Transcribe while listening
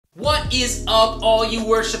What is up, all you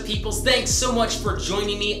worship peoples? Thanks so much for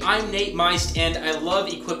joining me. I'm Nate Meist, and I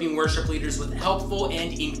love equipping worship leaders with helpful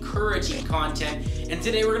and encouraging content. And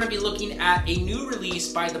today we're going to be looking at a new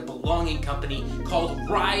release by the Blanc company called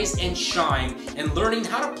Rise and Shine, and learning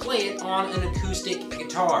how to play it on an acoustic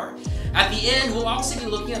guitar. At the end, we'll also be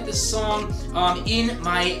looking at this song in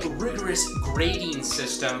my rigorous grading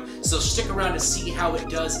system, so stick around to see how it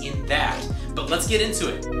does in that. But let's get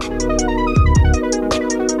into it.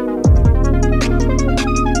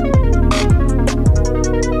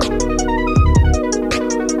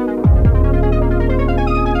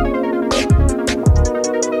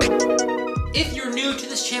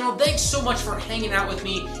 Thanks so much for hanging out with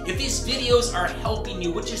me. If these videos are helping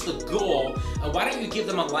you, which is the goal, why don't you give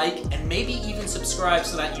them a like and maybe even subscribe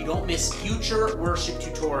so that you don't miss future worship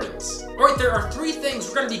tutorials. Alright, there are three things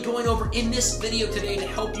we're going to be going over in this video today to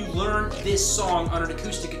help you learn this song on an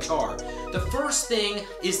acoustic guitar. The first thing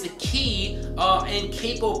is the key and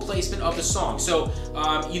capo placement of the song. So,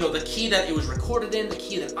 the key that it was recorded in, the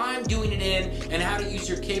key that I'm doing it in, and how to use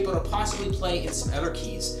your capo to possibly play in some other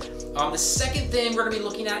keys. The second thing we're going to be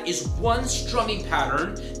looking at is one strumming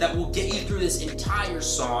pattern that will get you through this entire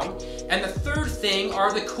song. And the third thing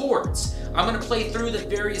are the chords. I'm going to play through the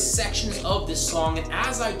various sections of this song, and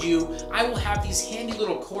as I do, I will have these handy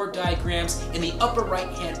little chord diagrams in the upper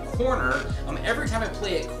right-hand corner every time I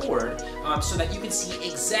play a chord, so that you can see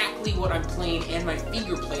exactly what I'm playing and my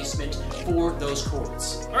finger placement for those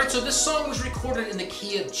chords. Alright, so this song was recorded in the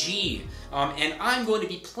key of G, and I'm going to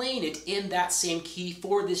be playing it in that same key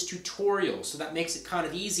for this tutorial, so that makes it kind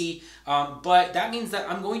of easy, but that means that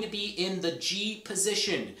I'm going to be in the G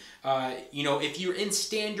position. If you're in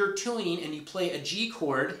standard tuning and you play a G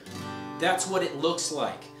chord, that's what it looks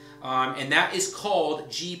like. And that is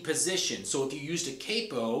called G position. So if you used a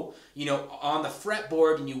capo, on the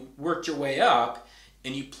fretboard and you worked your way up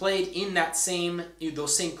and you played in that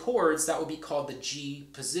those same chords, that would be called the G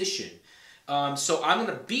position. So I'm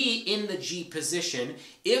going to be in the G position.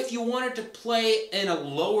 If you wanted to play in a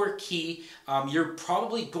lower key, you're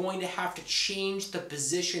probably going to have to change the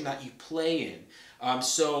position that you play in.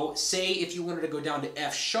 So say if you wanted to go down to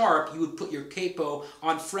F sharp, you would put your capo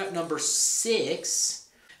on fret number 6,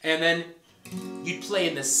 and then you'd play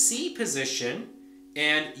in the C position,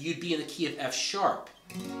 and you'd be in the key of F sharp.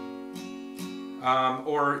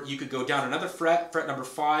 Or you could go down another fret number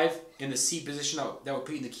 5 in the C position, that would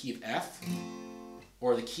put you in the key of F,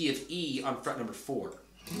 or the key of E on fret number 4.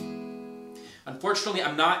 Unfortunately,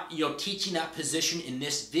 I'm not teaching that position in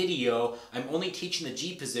this video. I'm only teaching the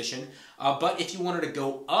G position, but if you wanted to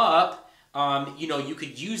go up, you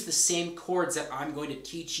could use the same chords that I'm going to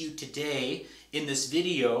teach you today in this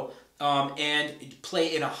video, and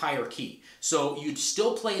play in a higher key. So you'd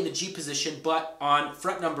still play in the G position, but on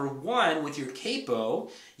fret number 1 with your capo,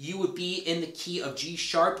 you would be in the key of G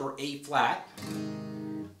sharp or A flat.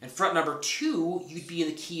 And fret number 2, you'd be in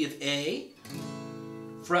the key of A.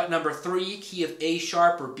 Fret number 3, key of A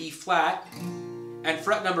sharp or B flat. And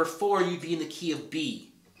fret number 4, you'd be in the key of B.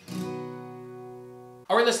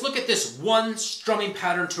 Alright, let's look at this one strumming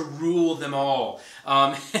pattern to rule them all.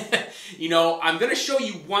 I'm going to show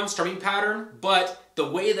you one strumming pattern, but the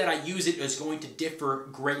way that I use it is going to differ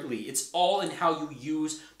greatly. It's all in how you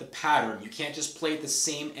use the pattern. You can't just play at the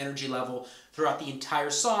same energy level throughout the entire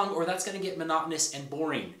song, or that's going to get monotonous and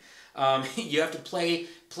boring. You have to play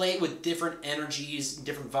it with different energies,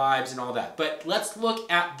 different vibes, and all that. But let's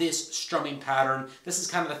look at this strumming pattern. This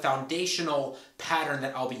is kind of the foundational pattern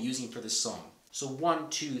that I'll be using for this song. So 1,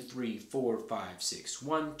 2, 3, 4, 5, 6.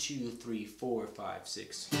 1, 2, 3, 4, 5,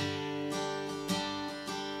 6.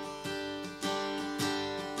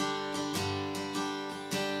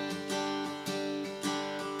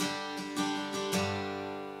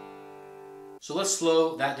 So let's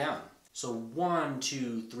slow that down. So 1,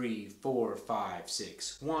 2, 3, 4, 5,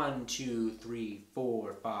 6. 1, 2, 3,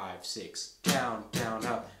 4, 5, 6. Down, down,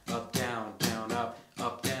 up, down, down, up,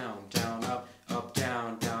 down, down, up,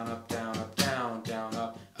 down, down, up, down, up, down, down,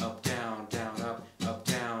 up, down, down, up,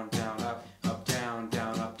 down, down, up, down,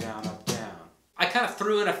 down, up, down, up, down. I kind of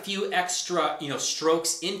threw in a few extra,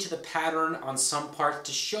 strokes into the pattern on some parts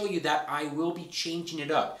to show you that I will be changing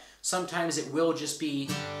it up. Sometimes it will just be,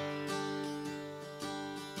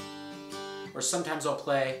 or sometimes I'll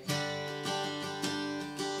play.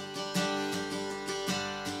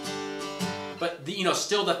 But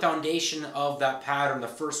still the foundation of that pattern, the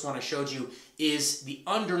first one I showed you, is the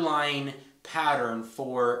underlying pattern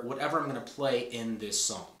for whatever I'm going to play in this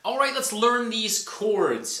song. Alright, let's learn these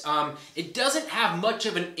chords. It doesn't have much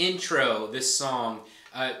of an intro, this song.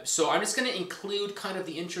 So I'm just going to include kind of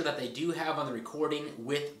the intro that they do have on the recording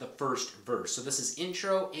with the first verse. So this is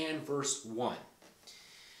intro and verse 1.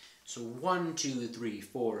 So 1, 2, 3,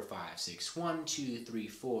 4, 5, 6. 1, 2, 3,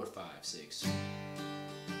 4, 5, 6.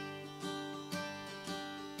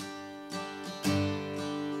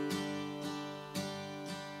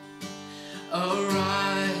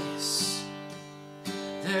 Arise,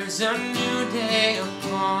 there's a new day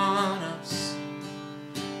upon us.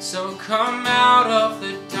 So come out of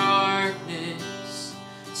the darkness,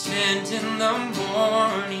 stand in the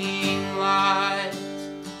morning light.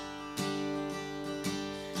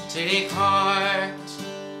 Take heart,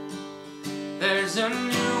 there's a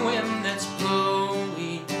new wind that's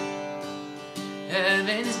blowing.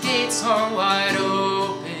 Heaven's gates are wide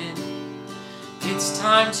open. It's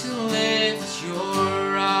time to lift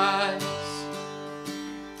your eyes.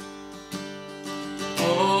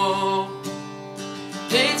 Oh,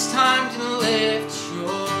 it's time to lift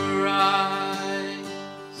your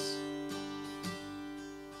eyes.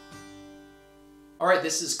 Alright,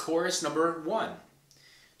 this is chorus number 1.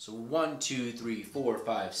 So 1, 2, 3, 4,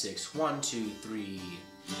 5, 6. 1, 2, 3.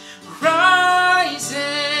 Rise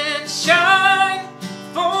and shine,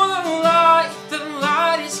 for the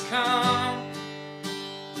light is come.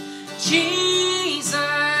 Jesus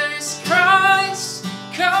Christ,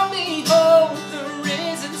 come behold the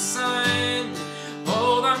risen Son.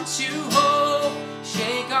 Hold on to hope,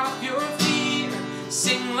 shake off your fear,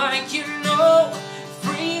 sing like you know,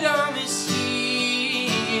 freedom is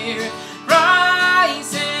here.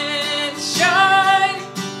 Rise and shine,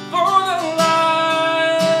 for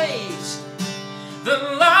the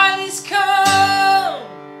light is come.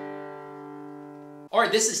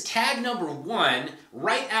 Alright, this is tag number 1,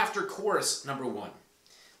 right after chorus number 1.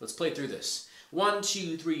 Let's play through this. 1,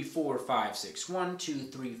 2, 3, 4, 5, 6. 1, 2,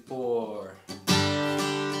 3, 4.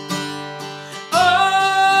 Oh,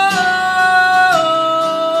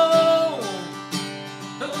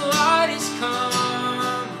 the light is come.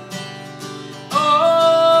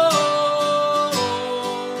 Oh.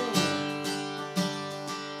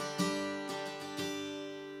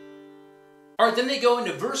 Alright, then they go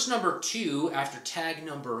into verse number 2 after tag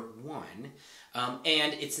number 1.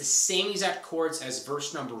 And it's the same exact chords as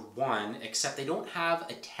verse number 1, except they don't have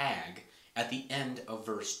a tag at the end of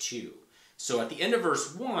verse 2. So at the end of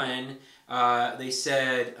verse 1, they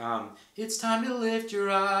said, it's time to lift your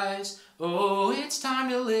eyes. Oh, it's time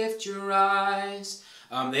to lift your eyes.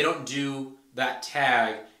 They don't do that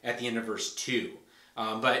tag at the end of verse 2.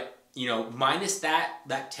 But, you know, minus that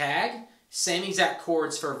tag, same exact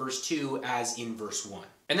chords for verse 2 as in verse 1.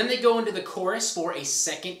 And then they go into the chorus for a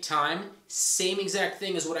second time. Same exact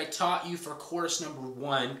thing as what I taught you for chorus number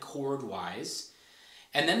 1, chord-wise.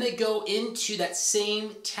 And then they go into that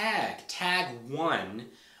same tag, tag 1,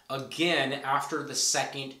 again after the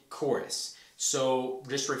second chorus. So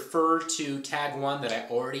just refer to tag 1 that I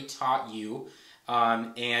already taught you,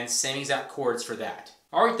 and same exact chords for that.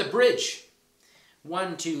 All right, the bridge.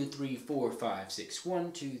 1, 2, 3, 4, 5, 6.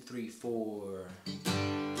 1, 2, 3, 4.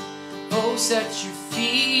 Oh, set your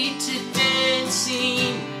feet to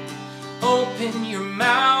dancing. Open your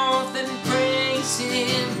mouth and praise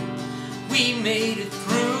Him. We made it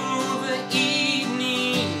through the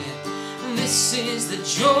evening. This is the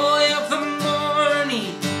joy of the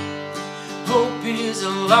morning. Hope is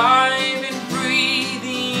alive and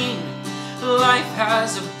breathing. Life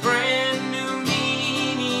has a brand new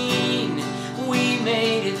meaning. We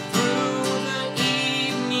made it through the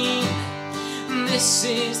evening. This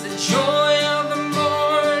is the joy of the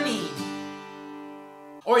morning.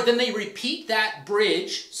 Alright, then they repeat that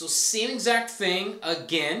bridge, so same exact thing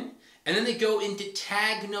again, and then they go into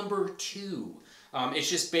tag number 2. It's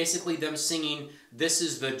just basically them singing, this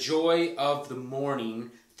is the joy of the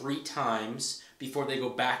morning 3 times before they go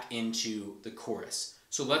back into the chorus.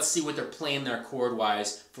 So let's see what they're playing there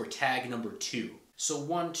chord-wise for tag number 2. So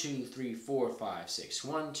 1, 2, 3, 4, 5, 6.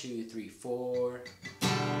 1, 2, 3, 4.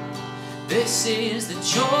 This is the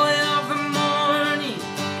joy of the morning.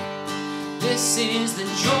 This is the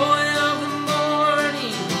joy of the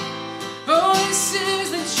morning. Oh, this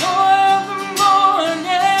is the joy of the morning.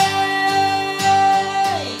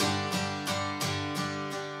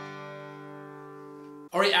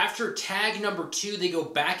 Alright, after tag number 2, they go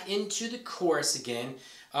back into the chorus again,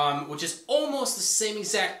 which is almost the same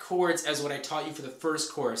exact chords as what I taught you for the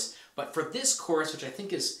first chorus. But for this chorus, which I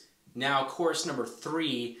think is now chorus number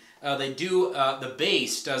 3, they do, the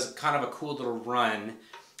bass does kind of a cool little run.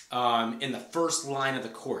 in the first line of the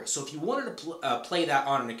chorus. So if you wanted to play that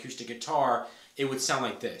on an acoustic guitar, it would sound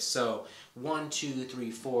like this. So 1, 2,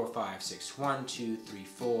 3, 4, 5, 6. 1, 2, 3,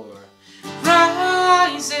 4.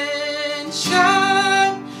 Rise and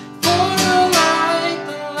shine, for the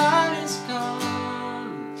light is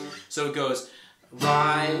come. So it goes,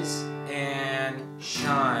 rise and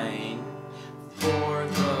shine, for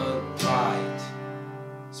the light.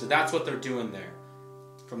 So that's what they're doing there.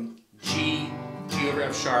 From G over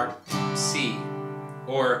F sharp, C.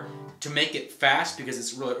 Or to make it fast, because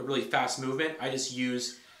it's really fast movement, I just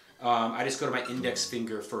use, I just go to my index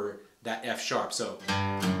finger for that F sharp. So.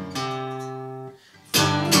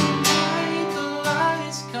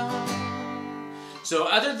 So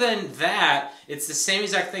other than that, it's the same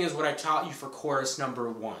exact thing as what I taught you for chorus number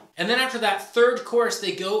 1. And then after that third chorus,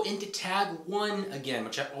 they go into tag 1 again,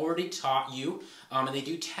 which I already taught you. And they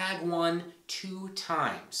do tag 1 2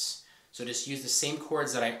 times. So just use the same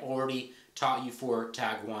chords that I already taught you for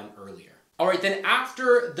tag 1 earlier. All right, then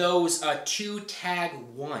after those 2 tag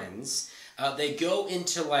 1s, they go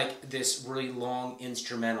into like this really long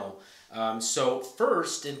instrumental. So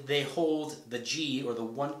first, they hold the G, or the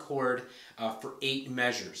 1 chord, for 8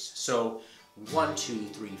 measures. So 1, 2,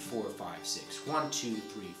 3, 4, 5, 6. 1, 2,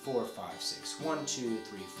 3, 4, 5, 6. 1, 2,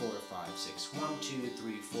 3, 4, 5, 6. 1, 2,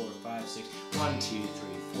 3, 4, 5, 6. 1, 2,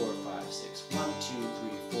 3, 4, 5, 6. 1, 2,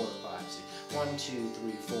 3, 4, 5, 6. 1, 2,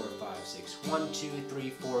 3, 4, 5, 6. 1, 2, 3,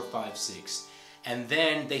 4, 5, 6. And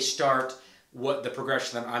then they start what the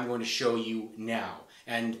progression that I'm going to show you now.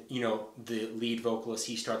 And, you know, the lead vocalist,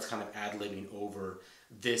 he starts kind of ad-libbing over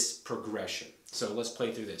this progression. So let's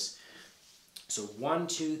play through this. So 1,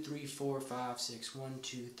 2, 3, 4, 5, 6. 1,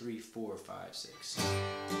 2, 3, 4, 5, 6.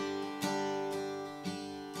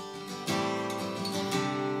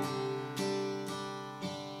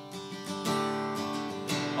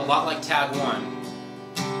 A lot like tag 1.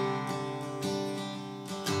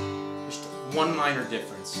 Just one minor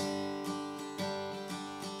difference.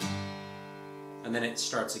 And then it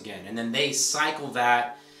starts again. And then they cycle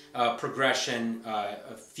that progression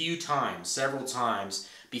a few times, several times,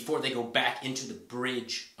 before they go back into the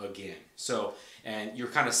bridge again. So, and you're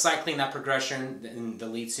kind of cycling that progression, and the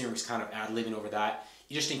lead singer is kind of ad-libbing over that,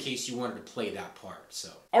 just in case you wanted to play that part. So,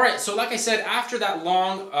 all right, so like I said, after that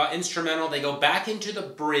long instrumental, they go back into the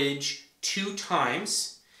bridge 2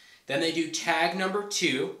 times. Then they do tag number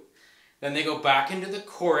 2. Then they go back into the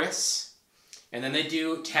chorus. And then they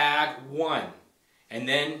do tag 1. And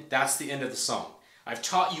then that's the end of the song. I've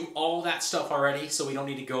taught you all that stuff already, so we don't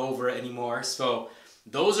need to go over it anymore. So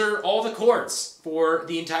those are all the chords for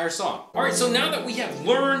the entire song. All right, so now that we have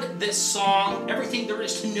learned this song, everything there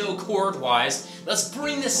is to know chord-wise, let's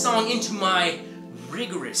bring this song into my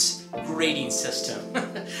rigorous grading system.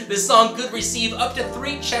 This song could receive up to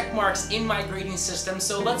 3 check marks in my grading system,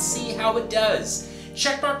 so let's see how it does.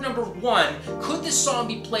 Checkmark number 1, could this song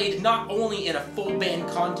be played not only in a full band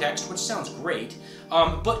context, which sounds great,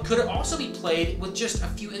 but could it also be played with just a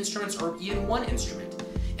few instruments or even 1 instrument?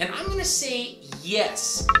 And I'm going to say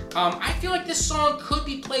yes. I feel like this song could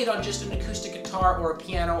be played on just an acoustic guitar or a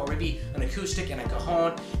piano, or maybe an acoustic and a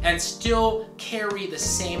cajon, and still carry the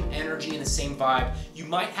same energy and the same vibe. You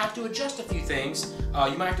might have to adjust a few things.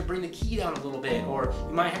 You might have to bring the key down a little bit, or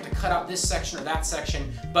you might have to cut out this section or that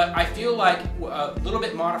section. But I feel like a little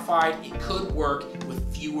bit modified, it could work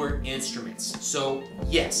with fewer instruments. So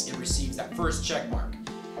yes, it receives that first check mark.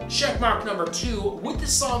 Checkmark number 2, would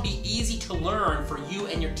this song be easy to learn for you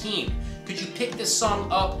and your team? Could you pick this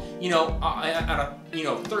song up, at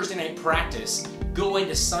a Thursday night practice, go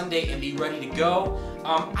into Sunday and be ready to go?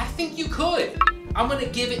 I think you could. I'm gonna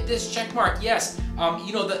give it this check mark. Yes,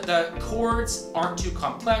 the chords aren't too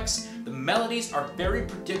complex. The melodies are very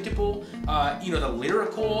predictable. The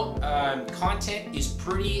lyrical content is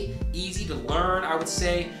pretty easy to learn, I would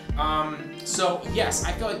say. So yes,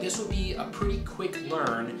 I feel like this would be a pretty quick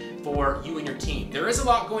learn for you and your team. There is a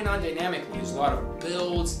lot going on dynamically. There's a lot of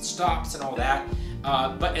builds, stops, and all that.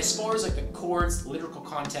 But as far as like the chords, lyrical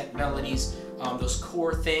content, melodies, those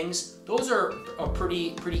core things, those are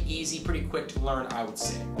pretty easy, pretty quick to learn, I would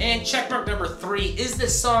say. And checkmark number 3, is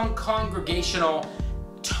this song congregational?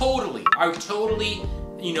 Totally. I would totally,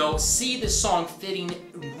 see this song fitting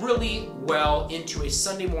really well into a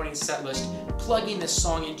Sunday morning set list, plugging this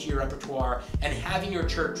song into your repertoire, and having your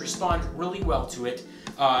church respond really well to it.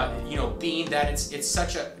 Being that it's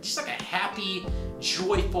such just like a happy,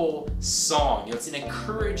 joyful song. It's an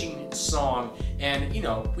encouraging song, And you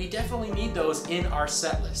know, we definitely need those in our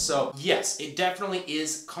set list. So yes, it definitely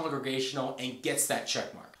is congregational and gets that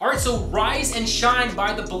check mark. All right, so Rise and Shine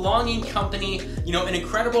by the Belonging Company, you know, an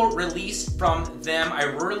incredible release from them. I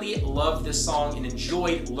really love this song and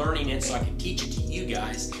enjoyed learning it so I can teach it to you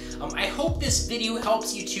guys. I hope this video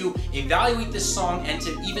helps you to evaluate this song and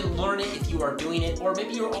to even learn it if you are doing it, or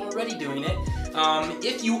maybe you're already doing it.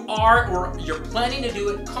 If you are, or you're planning to do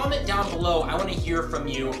it, comment down below. I want to hear from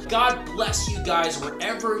you. God bless you guys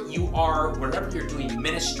wherever you are, wherever you're doing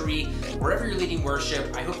ministry, wherever you're leading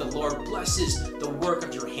worship. I hope the Lord blesses the work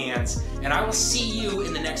of your hands, and I will see you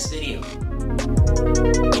in the next video.